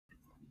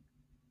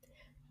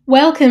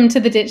Welcome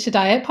to the Ditch a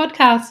Diet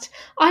podcast.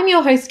 I'm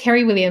your host,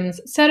 Kerry Williams,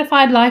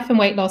 certified life and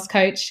weight loss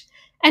coach.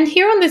 And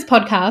here on this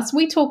podcast,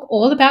 we talk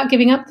all about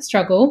giving up the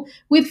struggle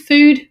with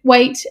food,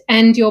 weight,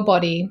 and your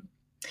body.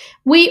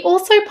 We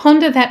also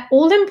ponder that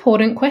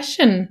all-important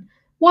question.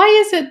 Why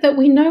is it that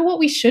we know what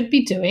we should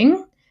be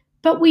doing,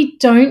 but we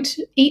don't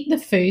eat the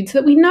foods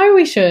that we know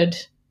we should?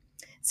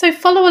 So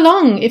follow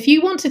along if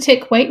you want to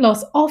tick weight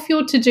loss off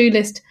your to-do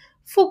list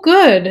for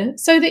good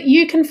so that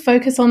you can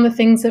focus on the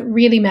things that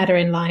really matter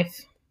in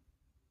life.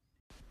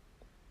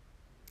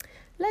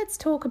 Let's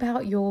talk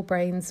about your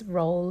brain's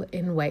role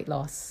in weight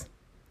loss.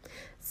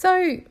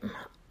 So,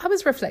 I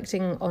was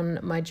reflecting on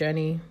my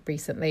journey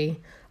recently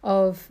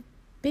of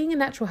being a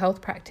natural health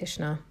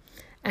practitioner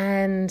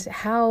and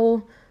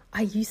how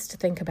I used to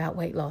think about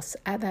weight loss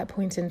at that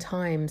point in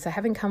time. So,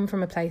 having come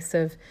from a place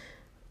of,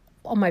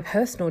 on my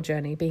personal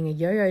journey, being a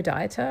yo-yo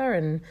dieter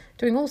and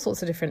doing all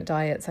sorts of different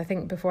diets. I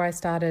think before I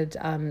started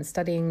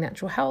studying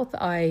natural health,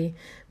 I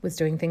was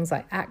doing things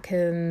like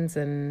Atkins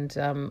and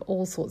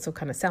all sorts of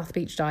kind of South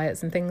Beach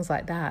diets and things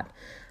like that.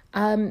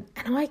 And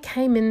I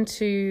came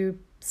into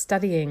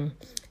studying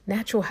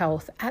natural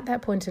health at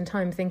that point in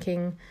time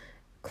thinking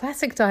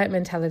classic diet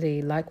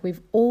mentality, like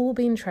we've all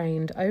been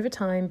trained over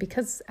time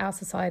because our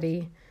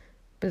society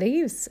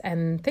believes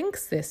and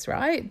thinks this,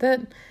 right?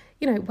 That,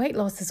 weight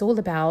loss is all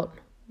about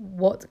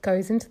what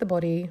goes into the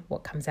body,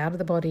 what comes out of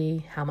the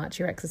body, how much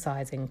you're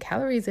exercising,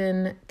 calories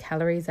in,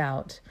 calories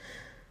out.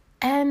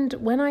 And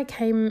when I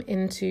came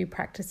into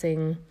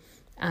practicing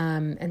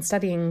and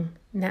studying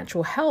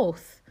natural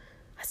health,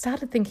 I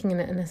started thinking in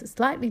a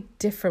slightly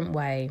different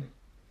way.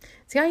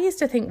 See, I used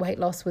to think weight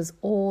loss was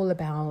all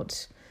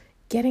about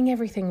getting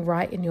everything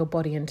right in your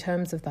body in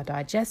terms of the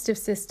digestive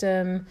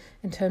system,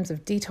 in terms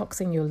of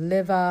detoxing your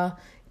liver,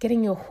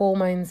 getting your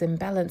hormones in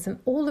balance, and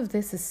all of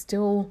this is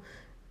still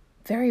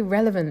very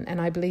relevant and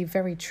I believe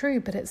very true,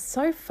 but it's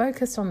so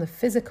focused on the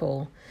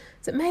physical.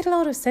 So it made a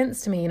lot of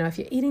sense to me, if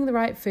you're eating the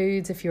right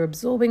foods, if you're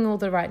absorbing all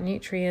the right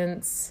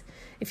nutrients,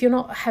 if you're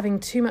not having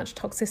too much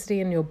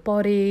toxicity in your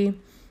body,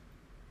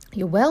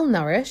 you're well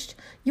nourished,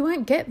 you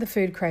won't get the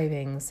food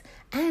cravings.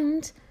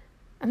 And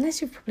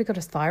unless you've probably got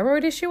a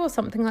thyroid issue or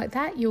something like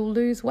that, you'll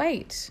lose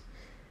weight.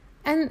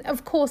 And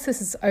of course,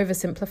 this is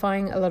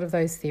oversimplifying a lot of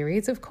those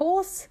theories, of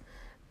course.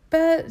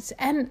 But,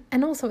 and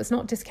also it's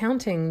not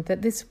discounting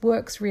that this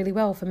works really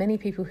well for many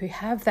people who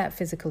have that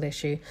physical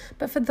issue.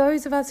 But for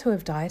those of us who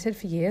have dieted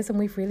for years and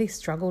we've really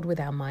struggled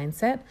with our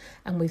mindset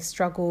and we've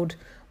struggled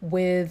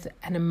with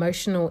an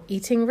emotional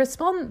eating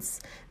response,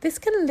 this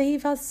can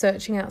leave us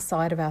searching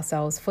outside of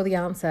ourselves for the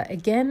answer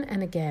again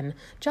and again,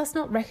 just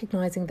not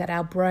recognizing that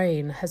our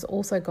brain has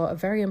also got a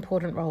very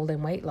important role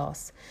in weight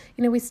loss.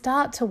 We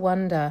start to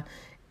wonder,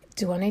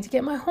 do I need to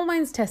get my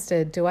hormones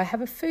tested? Do I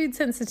have a food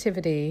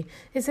sensitivity?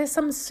 Is there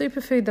some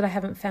superfood that I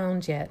haven't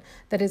found yet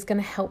that is going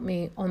to help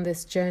me on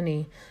this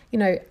journey?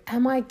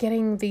 Am I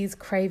getting these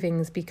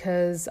cravings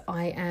because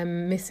I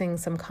am missing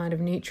some kind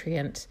of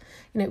nutrient?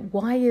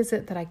 Why is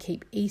it that I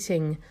keep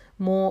eating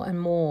more and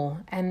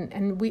more?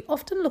 And we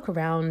often look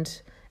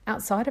around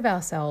outside of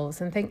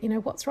ourselves and think,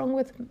 what's wrong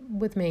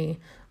with me?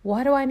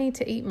 Why do I need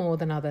to eat more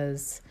than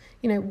others?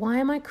 Why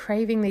am I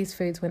craving these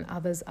foods when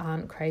others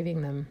aren't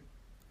craving them?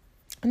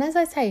 And as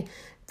I say,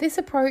 this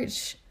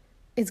approach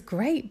is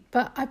great,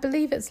 but I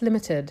believe it's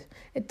limited.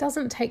 It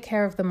doesn't take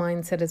care of the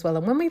mindset as well.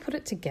 And when we put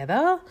it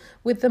together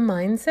with the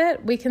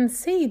mindset, we can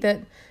see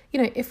that,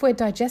 if we're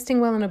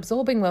digesting well and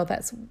absorbing well,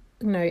 that's,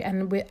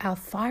 and our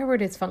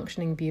thyroid is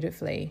functioning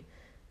beautifully,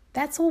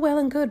 that's all well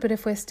and good. But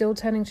if we're still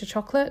turning to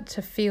chocolate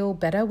to feel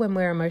better when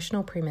we're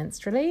emotional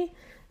premenstrually,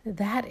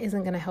 that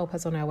isn't going to help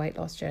us on our weight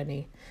loss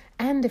journey.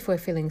 And if we're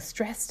feeling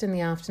stressed in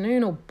the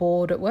afternoon or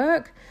bored at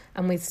work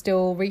and we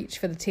still reach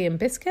for the tea and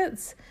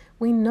biscuits,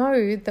 we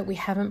know that we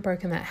haven't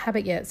broken that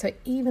habit yet. So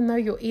even though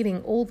you're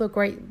eating all the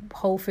great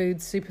whole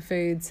foods,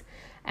 superfoods,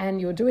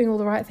 and you're doing all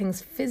the right things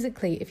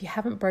physically, if you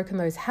haven't broken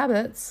those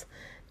habits,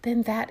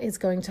 then that is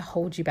going to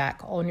hold you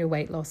back on your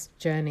weight loss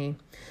journey.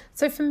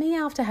 So for me,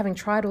 after having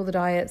tried all the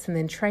diets and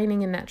then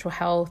training in natural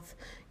health,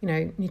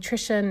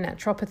 nutrition,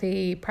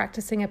 naturopathy,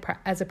 practicing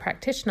as a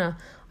practitioner,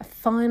 I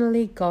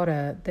finally got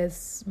it.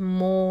 There's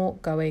more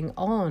going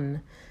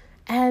on.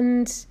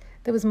 And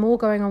there was more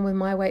going on with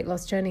my weight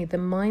loss journey. The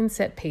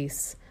mindset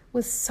piece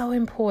was so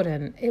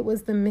important. It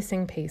was the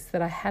missing piece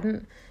that I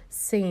hadn't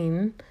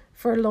seen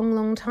for a long,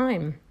 long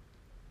time.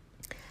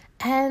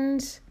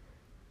 And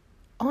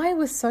I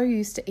was so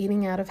used to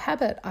eating out of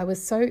habit. I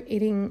was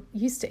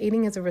used to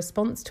eating as a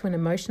response to an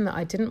emotion that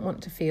I didn't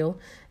want to feel,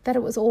 that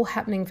it was all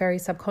happening very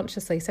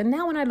subconsciously. So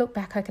now when I look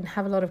back, I can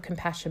have a lot of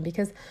compassion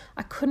because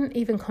I couldn't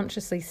even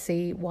consciously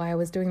see why I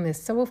was doing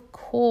this. So of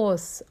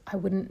course I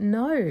wouldn't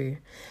know.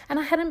 And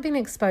I hadn't been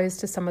exposed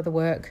to some of the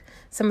work,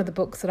 some of the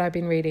books that I've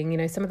been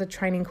reading, some of the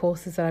training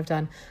courses that I've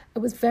done. It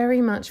was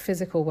very much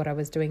physical what I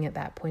was doing at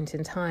that point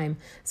in time.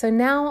 So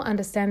now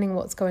understanding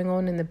what's going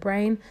on in the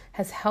brain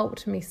has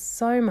helped me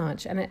so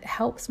much, and it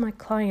helps my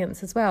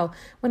clients as well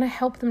when I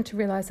help them to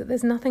realize that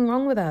there's nothing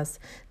wrong with us,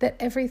 that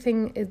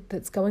everything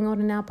that's going on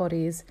in our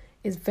bodies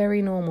is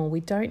very normal. We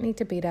don't need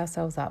to beat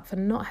ourselves up for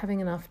not having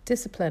enough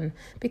discipline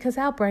because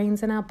our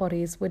brains and our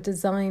bodies were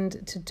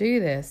designed to do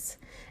this.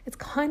 It's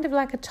kind of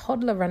like a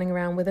toddler running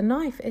around with a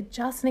knife. It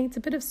just needs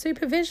a bit of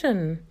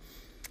supervision.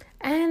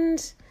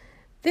 And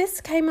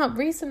this came up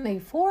recently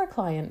for a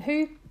client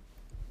who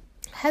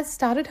has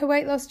started her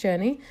weight loss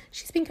journey.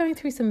 She's been going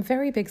through some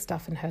very big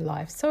stuff in her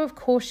life. So of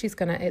course she's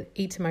going to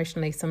eat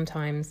emotionally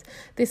sometimes.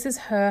 This is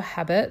her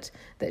habit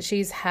that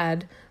she's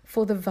had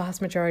for the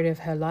vast majority of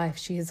her life.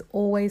 She has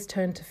always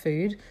turned to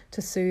food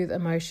to soothe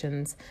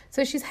emotions.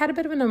 So she's had a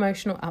bit of an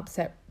emotional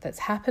upset that's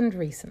happened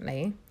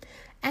recently.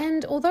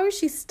 And although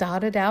she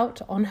started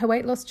out on her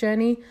weight loss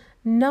journey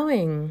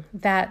knowing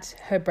that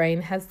her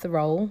brain has the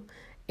role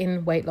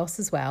in weight loss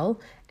as well,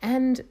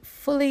 and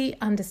fully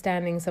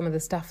understanding some of the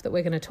stuff that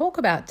we're going to talk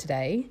about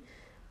today,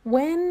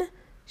 when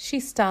she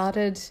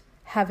started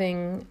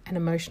having an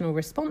emotional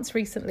response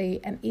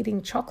recently and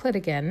eating chocolate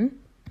again,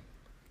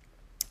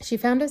 she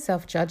found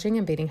herself judging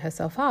and beating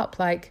herself up.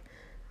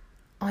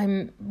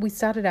 We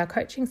started our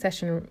coaching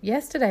session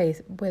yesterday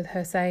with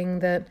her saying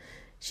that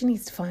she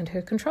needs to find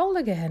her control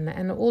again,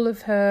 and all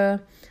of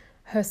her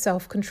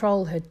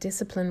self-control, her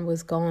discipline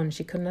was gone.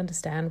 She couldn't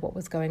understand what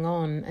was going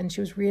on, and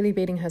she was really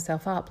beating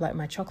herself up, like,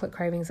 my chocolate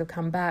cravings have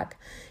come back.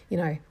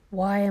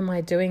 Why am I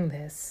doing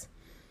this?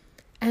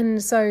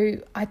 And so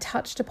I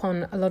touched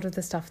upon a lot of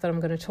the stuff that I'm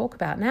going to talk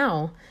about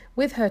now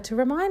with her to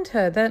remind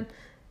her that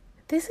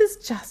this is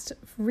just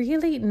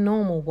really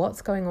normal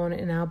what's going on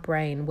in our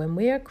brain when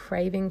we are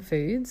craving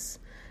foods,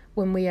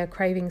 when we are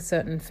craving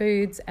certain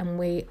foods and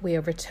we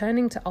are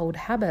returning to old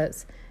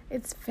habits.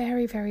 It's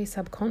very, very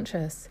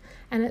subconscious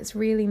and it's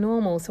really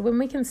normal. So when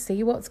we can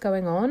see what's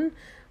going on,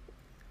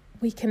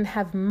 we can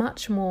have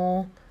much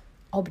more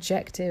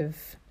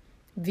objective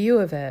view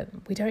of it.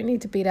 We don't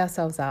need to beat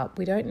ourselves up.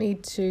 We don't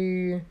need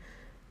to,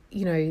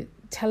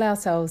 tell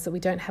ourselves that we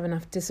don't have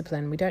enough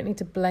discipline. We don't need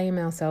to blame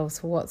ourselves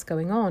for what's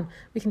going on.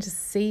 We can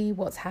just see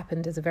what's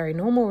happened as a very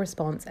normal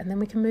response, and then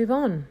we can move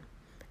on.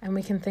 And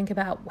we can think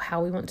about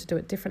how we want to do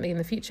it differently in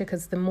the future,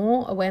 because the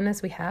more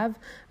awareness we have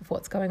of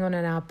what's going on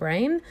in our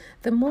brain,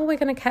 the more we're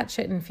going to catch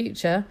it in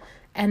future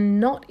and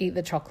not eat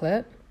the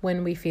chocolate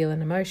when we feel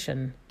an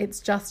emotion. It's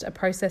just a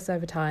process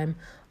over time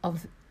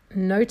of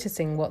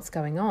noticing what's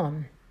going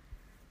on.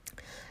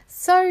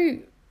 So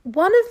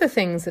one of the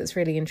things that's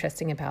really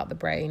interesting about the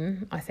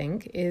brain, I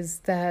think, is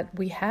that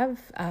we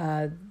have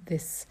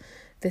this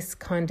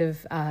kind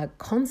of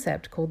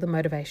concept called the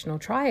motivational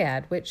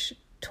triad, which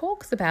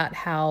talks about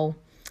how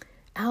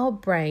our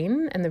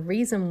brain and the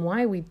reason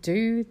why we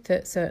do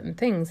certain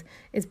things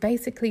is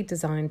basically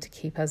designed to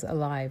keep us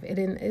alive.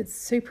 It's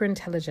super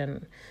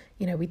intelligent.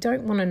 We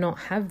don't want to not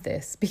have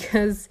this,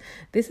 because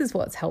this is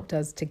what's helped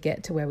us to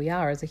get to where we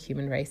are as a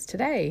human race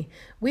today.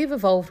 We've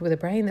evolved with a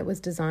brain that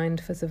was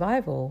designed for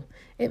survival.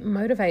 It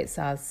motivates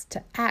us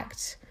to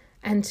act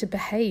and to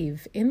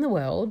behave in the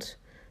world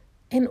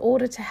in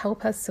order to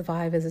help us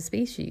survive as a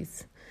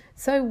species.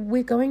 So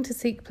we're going to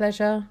seek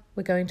pleasure,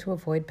 we're going to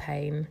avoid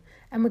pain,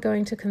 and we're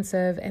going to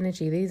conserve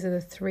energy. These are the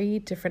 3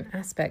 different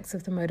aspects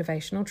of the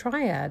motivational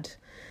triad.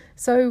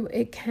 So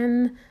it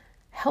can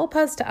help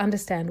us to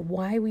understand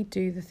why we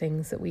do the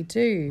things that we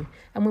do.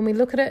 And when we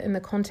look at it in the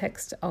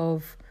context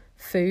of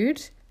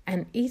food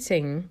and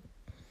eating,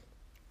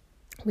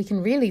 we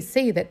can really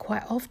see that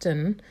quite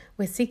often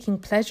we're seeking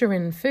pleasure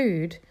in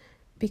food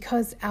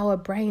because our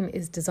brain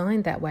is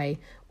designed that way.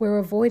 We're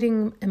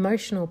avoiding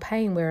emotional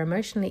pain. We're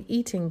emotionally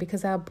eating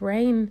because our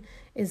brain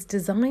is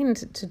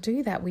designed to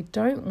do that. We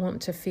don't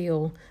want to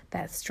feel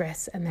that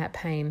stress and that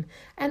pain.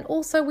 And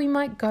also we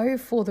might go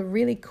for the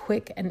really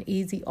quick and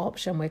easy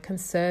option. We're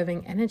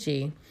conserving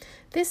energy.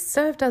 This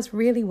served us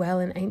really well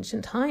in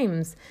ancient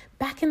times.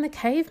 Back in the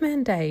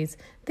caveman days,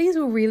 these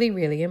were really,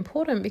 really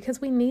important because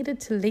we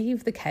needed to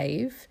leave the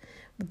cave,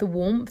 the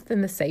warmth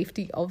and the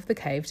safety of the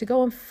cave, to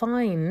go and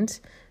find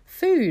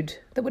food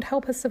that would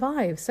help us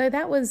survive. So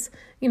that was,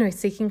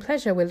 seeking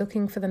pleasure. We're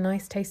looking for the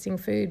nice tasting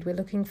food. We're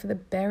looking for the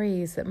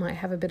berries that might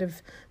have a bit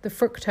of the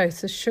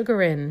fructose, the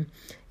sugar in.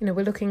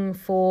 We're looking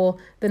for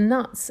the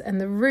nuts and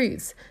the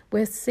roots.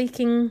 We're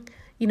seeking,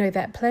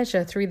 that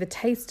pleasure through the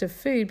taste of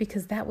food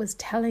because that was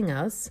telling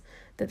us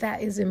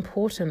that is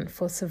important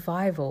for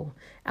survival.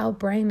 Our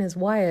brain is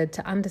wired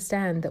to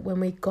understand that when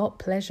we got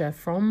pleasure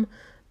from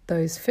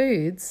those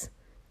foods,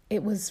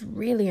 it was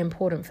really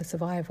important for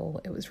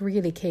survival. It was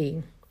really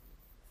key.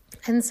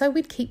 And so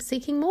we'd keep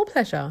seeking more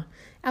pleasure.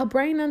 Our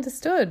brain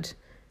understood,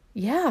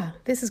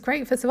 this is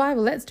great for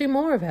survival. Let's do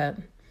more of it.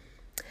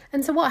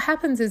 And so what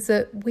happens is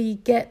that we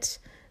get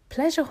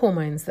pleasure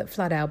hormones that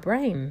flood our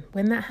brain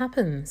when that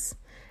happens.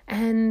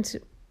 And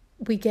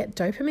we get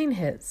dopamine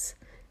hits.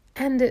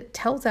 And it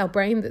tells our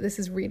brain that this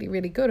is really,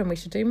 really good and we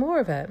should do more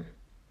of it.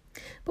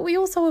 But we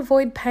also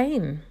avoid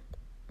pain.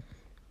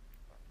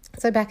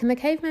 So back in the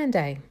caveman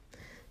day,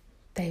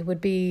 they would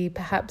be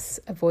perhaps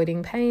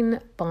avoiding pain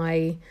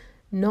by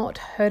not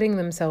hurting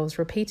themselves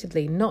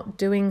repeatedly, not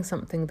doing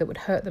something that would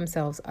hurt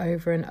themselves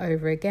over and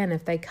over again.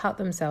 If they cut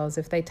themselves,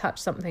 if they touch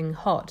something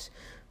hot,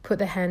 put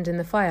their hand in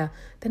the fire.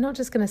 They're not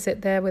just going to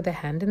sit there with their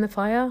hand in the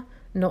fire,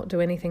 not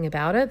do anything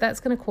about it. That's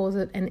going to cause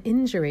an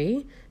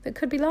injury that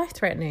could be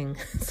life-threatening.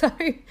 So,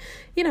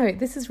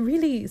 this is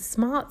really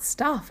smart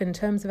stuff in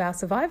terms of our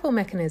survival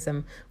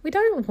mechanism. We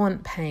don't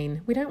want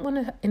pain. We don't want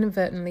to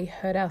inadvertently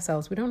hurt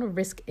ourselves. We don't want to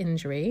risk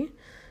injury.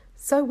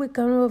 So we're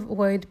going to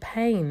avoid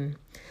pain.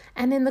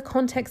 And in the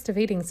context of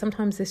eating,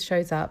 sometimes this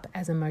shows up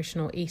as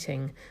emotional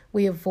eating.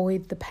 We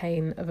avoid the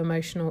pain of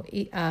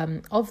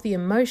of the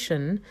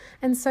emotion,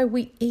 and so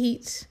we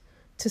eat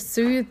to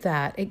soothe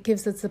that. It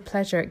gives us the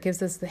pleasure. It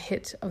gives us the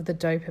hit of the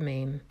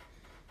dopamine.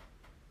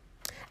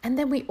 And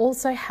then we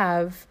also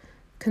have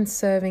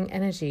conserving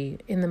energy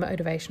in the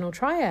motivational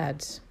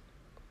triad.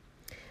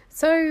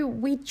 So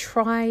we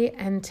try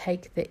and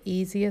take the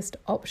easiest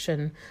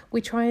option.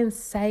 We try and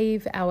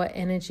save our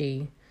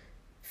energy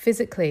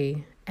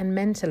physically and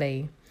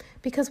mentally,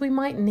 because we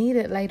might need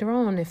it later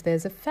on. If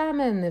there's a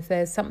famine, if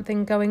there's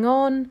something going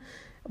on,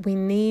 we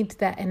need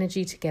that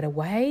energy to get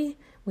away.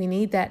 We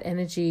need that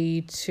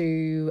energy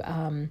to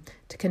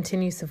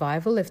continue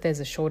survival. If there's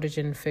a shortage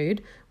in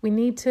food, we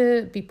need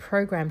to be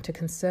programmed to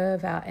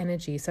conserve our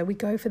energy. So we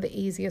go for the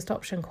easiest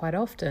option quite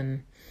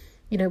often.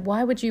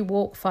 Why would you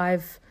walk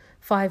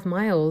five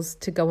miles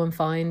to go and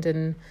find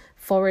and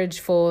forage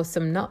for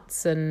some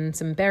nuts and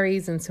some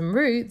berries and some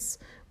roots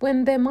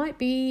when there might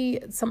be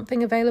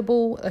something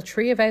available, a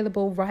tree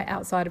available right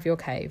outside of your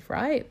cave,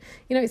 right?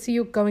 So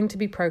you're going to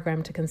be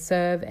programmed to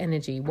conserve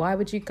energy. Why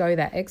would you go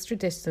that extra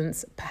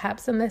distance,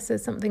 perhaps unless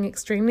there's something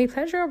extremely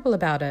pleasurable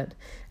about it?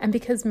 And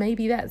because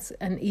maybe that's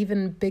an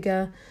even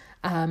bigger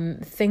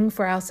thing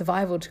for our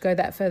survival to go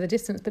that further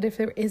distance. But if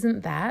there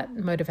isn't that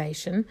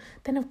motivation,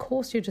 then of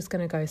course you're just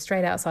going to go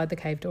straight outside the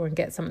cave door and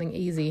get something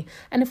easy.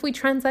 And if we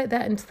translate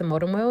that into the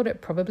modern world,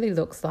 it probably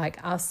looks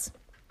like us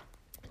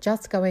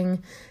just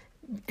going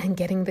and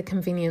getting the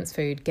convenience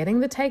food,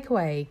 getting the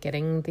takeaway,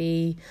 getting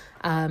the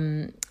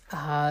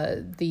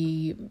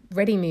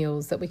ready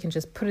meals that we can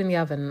just put in the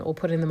oven or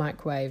put in the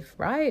microwave,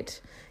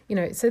 right?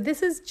 So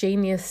this is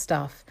genius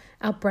stuff.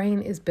 Our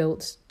brain is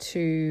built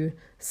to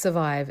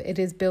survive. It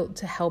is built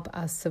to help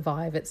us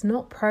survive. It's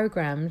not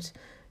programmed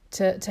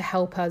to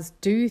help us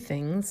do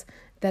things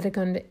that are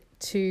going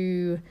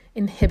to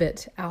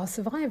inhibit our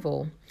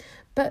survival.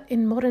 But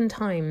in modern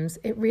times,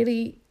 it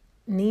really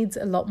needs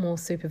a lot more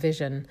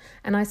supervision.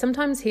 And I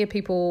sometimes hear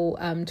people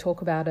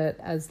talk about it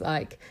as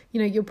like,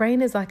 your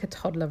brain is like a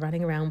toddler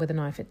running around with a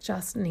knife. It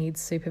just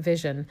needs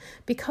supervision,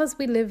 because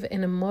we live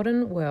in a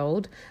modern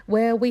world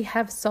where we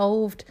have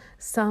solved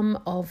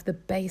some of the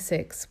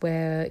basics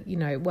where,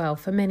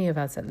 for many of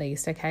us at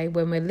least, okay,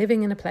 when we're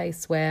living in a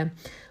place where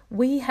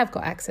we have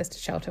got access to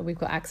shelter, we've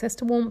got access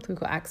to warmth, we've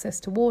got access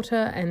to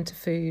water and to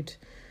food,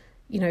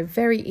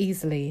 very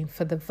easily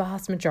for the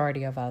vast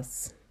majority of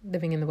us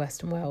living in the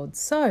Western world.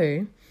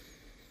 So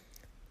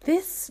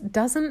this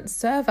doesn't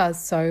serve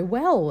us so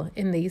well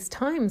in these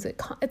times.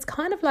 It's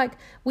kind of like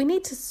we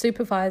need to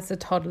supervise the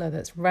toddler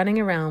that's running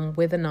around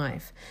with a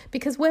knife,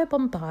 because we're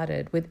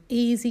bombarded with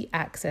easy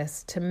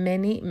access to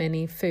many,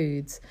 many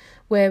foods.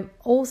 We're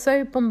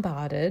also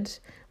bombarded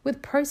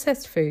with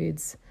processed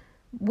foods,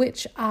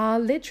 which are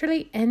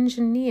literally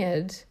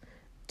engineered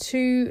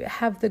to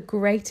have the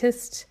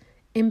greatest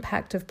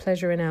impact of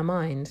pleasure in our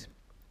mind.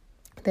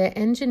 They're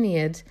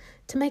engineered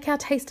to make our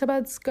taste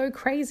buds go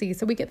crazy.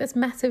 So we get this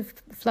massive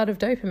flood of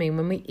dopamine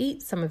when we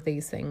eat some of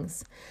these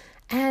things.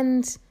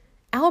 And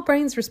our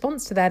brain's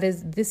response to that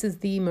is, this is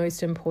the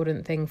most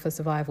important thing for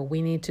survival.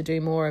 We need to do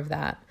more of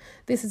that.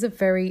 This is a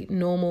very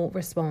normal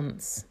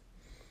response.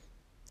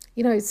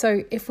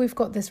 So if we've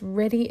got this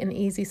ready and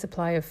easy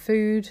supply of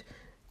food,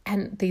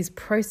 and these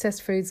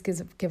processed foods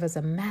give us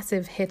a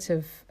massive hit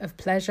of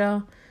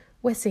pleasure,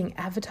 we're seeing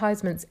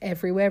advertisements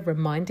everywhere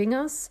reminding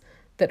us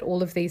that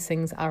all of these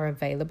things are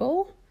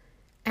available,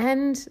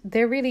 and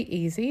they're really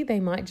easy. They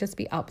might just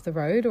be up the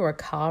road or a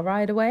car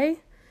ride away,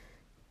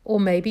 or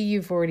maybe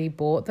you've already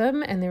bought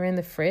them and they're in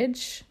the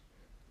fridge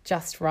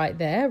just right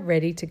there,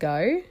 ready to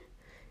go.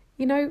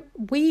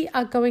 We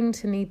are going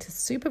to need to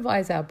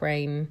supervise our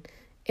brain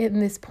in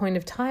this point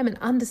of time and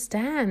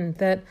understand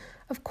that,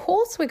 of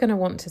course, we're going to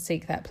want to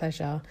seek that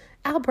pleasure.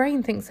 Our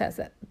brain thinks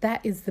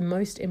that is the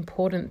most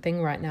important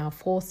thing right now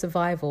for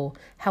survival.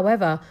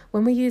 However,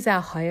 when we use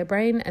our higher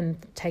brain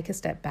and take a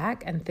step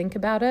back and think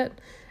about it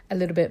a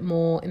little bit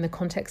more in the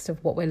context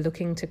of what we're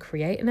looking to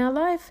create in our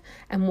life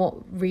and what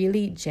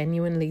really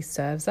genuinely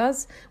serves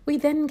us, we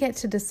then get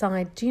to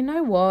decide, do you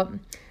know what?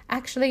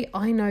 Actually,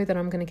 I know that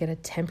I'm going to get a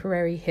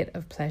temporary hit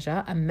of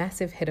pleasure, a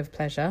massive hit of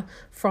pleasure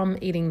from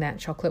eating that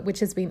chocolate,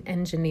 which has been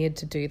engineered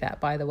to do that,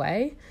 by the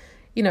way.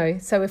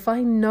 So if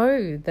I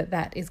know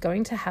that is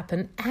going to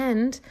happen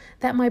and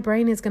that my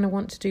brain is going to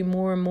want to do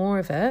more and more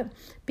of it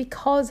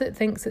because it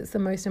thinks it's the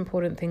most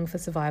important thing for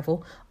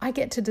survival, I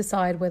get to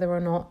decide whether or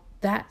not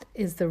that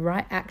is the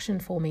right action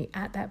for me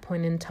at that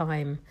point in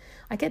time.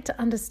 I get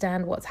to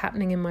understand what's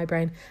happening in my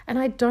brain, and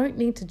I don't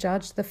need to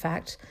judge the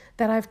fact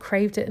that I've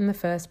craved it in the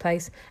first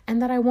place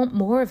and that I want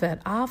more of it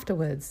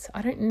afterwards.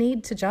 I don't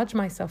need to judge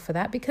myself for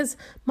that because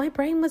my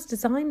brain was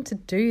designed to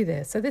do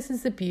this. So this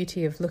is the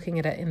beauty of looking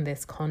at it in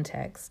this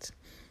context.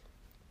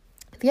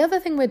 The other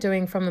thing we're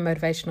doing from the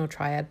motivational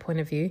triad point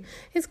of view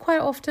is quite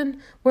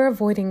often we're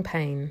avoiding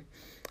pain.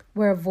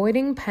 We're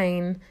avoiding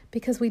pain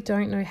because we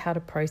don't know how to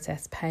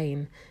process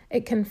pain.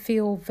 It can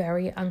feel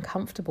very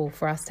uncomfortable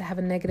for us to have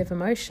a negative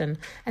emotion.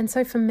 And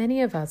so for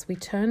many of us, we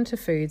turn to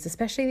foods,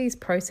 especially these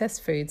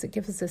processed foods that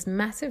give us this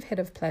massive hit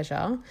of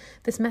pleasure,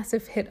 this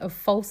massive hit of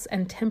false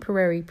and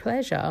temporary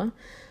pleasure,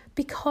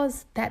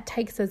 because that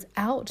takes us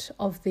out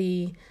of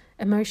the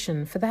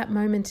emotion for that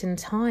moment in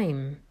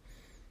time.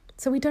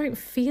 So we don't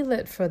feel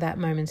it for that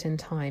moment in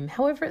time.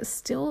 However, it's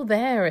still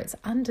there. It's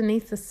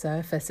underneath the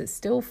surface. It's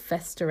still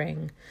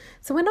festering.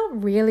 So we're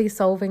not really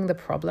solving the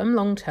problem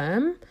long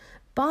term,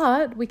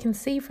 but we can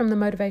see from the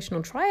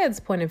motivational triad's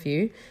point of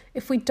view,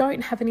 if we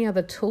don't have any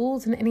other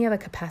tools and any other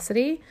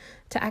capacity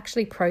to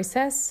actually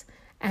process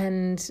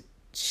and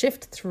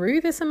shift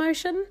through this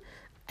emotion,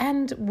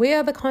 and we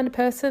are the kind of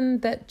person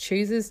that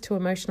chooses to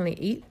emotionally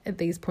eat at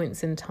these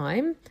points in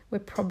time, we're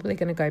probably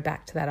going to go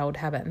back to that old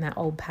habit and that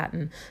old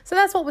pattern. So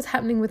that's what was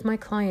happening with my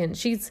client.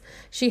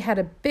 She had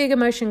a big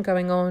emotion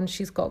going on.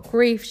 She's got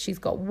grief. She's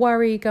got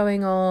worry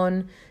going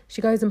on.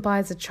 She goes and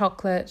buys a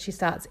chocolate. She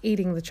starts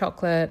eating the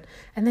chocolate.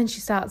 And then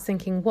she starts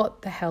thinking,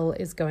 what the hell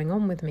is going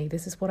on with me?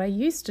 This is what I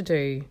used to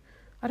do.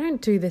 I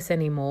don't do this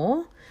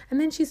anymore. And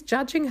then she's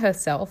judging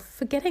herself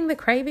for getting the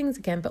cravings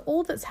again. But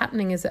all that's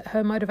happening is that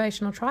her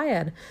motivational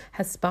triad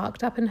has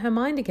sparked up in her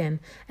mind again.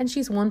 And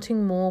she's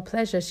wanting more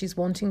pleasure. She's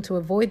wanting to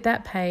avoid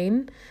that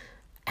pain.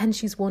 And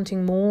she's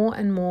wanting more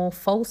and more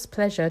false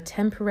pleasure,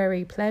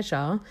 temporary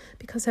pleasure,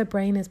 because her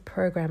brain is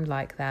programmed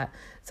like that.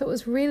 So it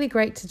was really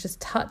great to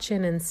just touch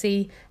in and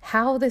see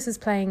how this is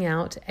playing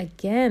out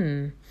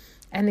again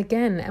and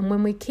again. And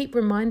when we keep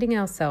reminding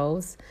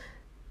ourselves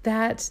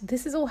that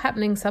this is all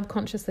happening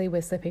subconsciously,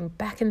 we're slipping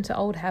back into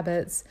old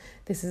habits.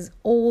 This is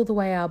all the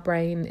way our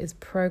brain is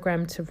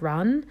programmed to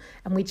run,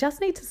 and we just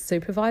need to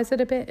supervise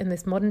it a bit in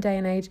this modern day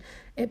and age.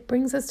 It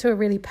brings us to a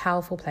really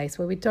powerful place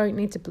where we don't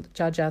need to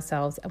judge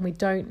ourselves and we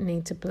don't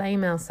need to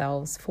blame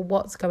ourselves for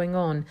what's going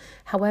on.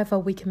 However,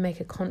 we can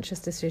make a conscious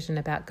decision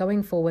about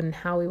going forward and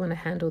how we want to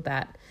handle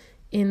that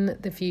in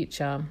the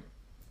future.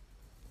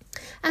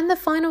 And the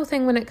final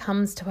thing when it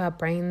comes to our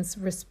brain's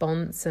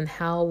response and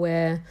how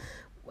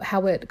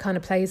it kind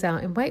of plays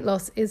out in weight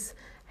loss is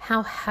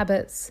how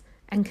habits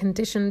and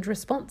conditioned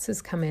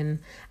responses come in.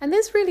 And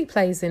this really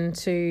plays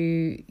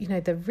into,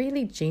 the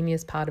really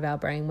genius part of our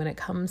brain when it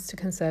comes to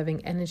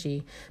conserving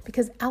energy,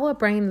 because our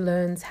brain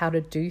learns how to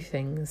do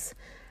things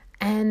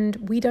and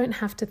we don't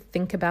have to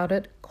think about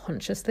it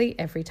consciously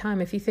every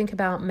time. If you think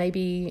about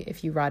maybe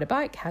if you ride a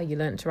bike, how you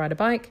learn to ride a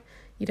bike,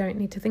 you don't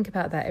need to think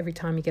about that every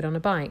time you get on a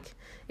bike.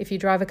 If you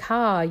drive a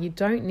car, you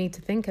don't need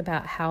to think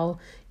about how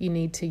you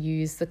need to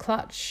use the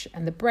clutch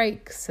and the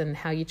brakes and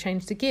how you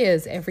change the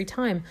gears every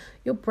time.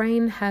 Your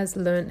brain has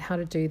learned how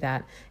to do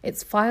that.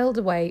 It's filed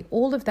away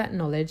all of that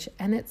knowledge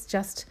and it's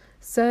just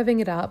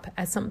serving it up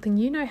as something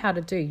you know how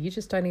to do. You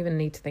just don't even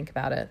need to think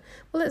about it.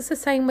 Well, it's the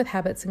same with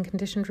habits and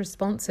conditioned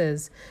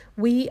responses.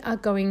 We are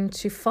going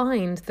to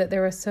find that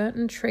there are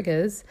certain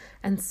triggers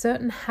and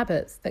certain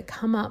habits that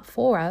come up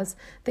for us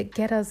that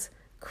get us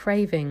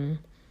craving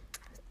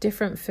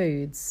different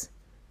foods.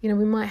 We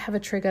might have a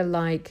trigger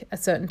like a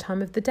certain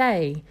time of the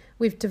day.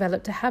 We've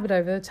developed a habit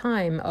over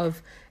time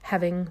of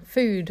having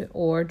food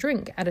or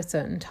drink at a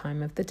certain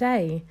time of the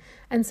day.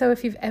 And so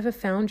if you've ever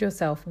found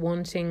yourself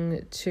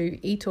wanting to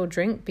eat or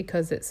drink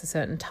because it's a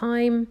certain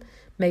time,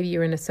 maybe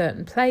you're in a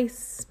certain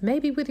place,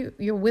 maybe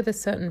you're with a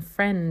certain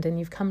friend and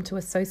you've come to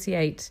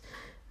associate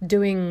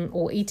doing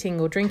or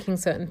eating or drinking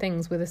certain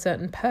things with a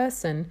certain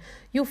person,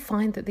 you'll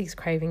find that these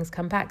cravings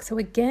come back. So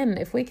again,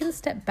 if we can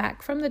step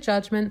back from the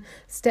judgment,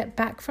 step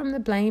back from the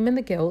blame and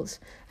the guilt,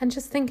 and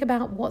just think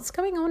about what's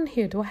going on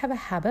here. Do I have a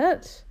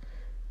habit?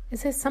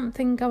 Is there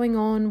something going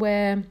on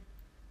where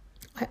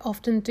I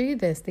often do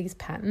this? These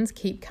patterns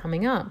keep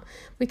coming up.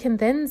 We can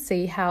then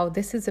see how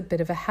this is a bit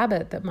of a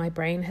habit that my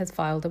brain has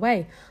filed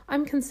away.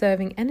 I'm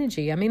conserving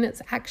energy.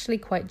 It's actually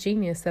quite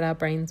genius that our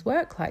brains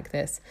work like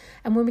this.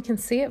 And when we can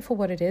see it for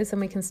what it is and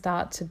we can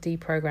start to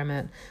deprogram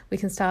it, we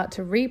can start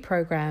to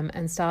reprogram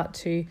and start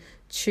to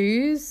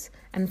choose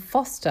and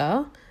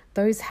foster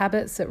those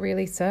habits that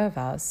really serve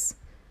us.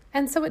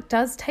 And so it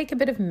does take a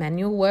bit of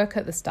manual work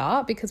at the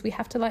start because we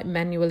have to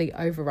manually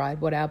override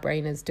what our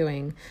brain is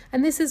doing.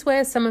 And this is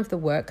where some of the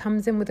work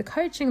comes in with the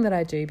coaching that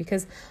I do,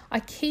 because I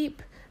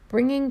keep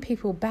bringing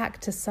people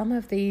back to some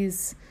of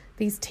these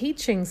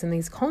teachings and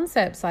these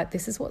concepts, like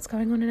this is what's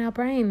going on in our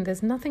brain.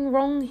 There's nothing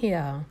wrong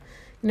here.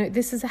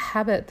 This is a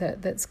habit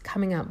that's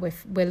coming up.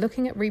 We're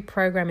looking at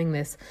reprogramming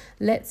this.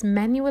 Let's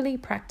manually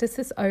practice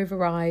this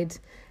override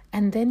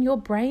And then your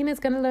brain is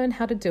going to learn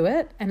how to do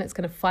it, and it's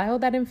going to file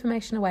that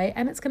information away,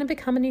 and it's going to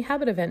become a new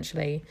habit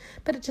eventually.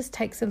 But it just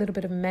takes a little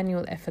bit of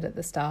manual effort at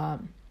the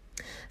start.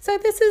 So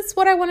this is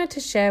what I wanted to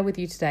share with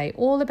you today,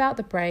 all about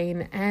the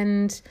brain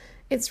and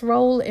its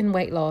role in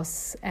weight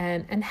loss,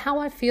 and how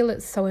I feel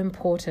it's so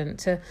important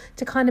to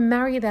kind of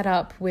marry that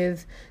up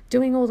with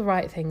doing all the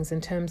right things in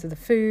terms of the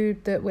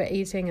food that we're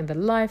eating and the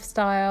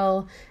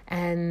lifestyle,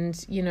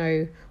 and, you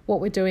know,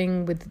 what we're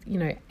doing with, you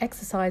know,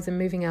 exercise and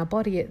moving our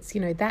body. It's,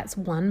 you know, that's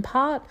one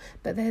part,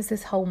 but there's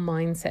this whole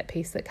mindset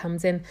piece that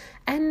comes in.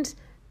 And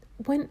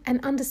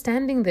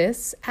understanding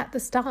this at the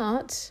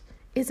start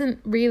isn't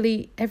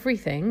really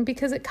everything,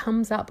 because it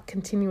comes up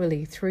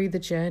continually through the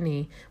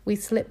journey. We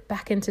slip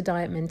back into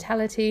diet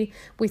mentality,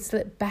 we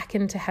slip back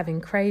into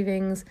having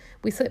cravings,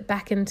 we slip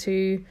back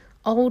into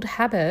old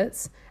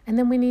habits, and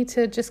then we need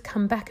to just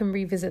come back and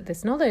revisit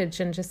this knowledge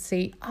and just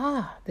see,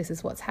 this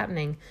is what's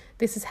happening,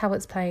 this is how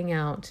it's playing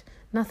out,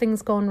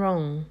 nothing's gone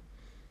wrong.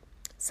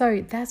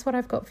 So that's what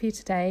I've got for you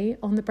today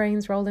on the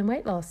brain's role in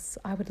weight loss.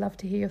 I would love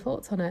to hear your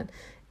thoughts on it.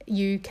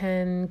 You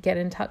can get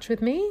in touch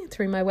with me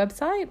through my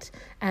website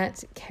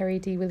at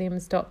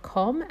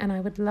kerrydwilliams.com, and I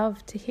would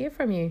love to hear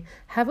from you.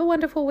 Have a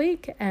wonderful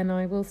week, and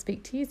I will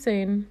speak to you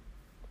soon.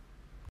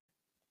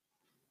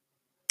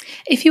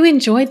 If you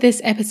enjoyed this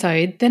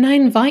episode, then I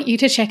invite you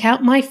to check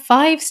out my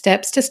 5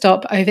 steps to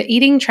stop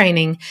overeating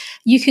training.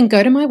 You can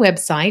go to my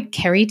website,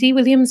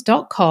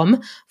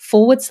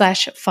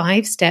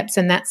 kerrydwilliams.com/5 steps,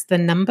 and that's the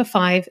number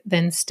 5,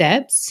 then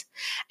steps.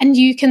 And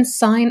you can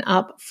sign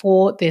up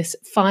for this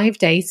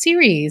 5-day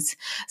series.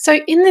 So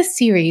in this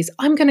series,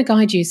 I'm going to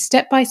guide you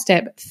step by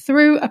step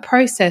through a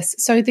process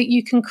so that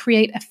you can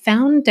create a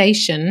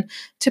foundation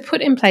to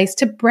put in place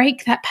to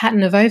break that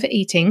pattern of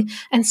overeating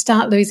and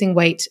start losing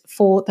weight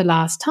for the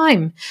last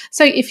time.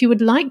 So if you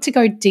would like to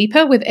go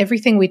deeper with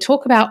everything we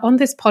talk about on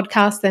this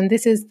podcast, then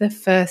this is the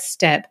first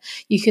step.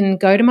 You can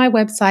go to my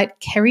website,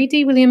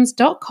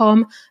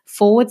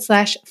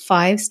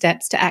 kerrydwilliams.com/5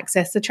 steps to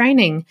access the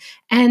training.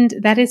 And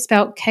that is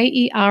spelled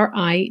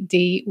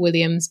KERID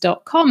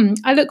Williams.com.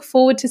 I look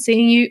forward to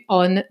seeing you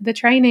on the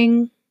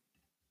training.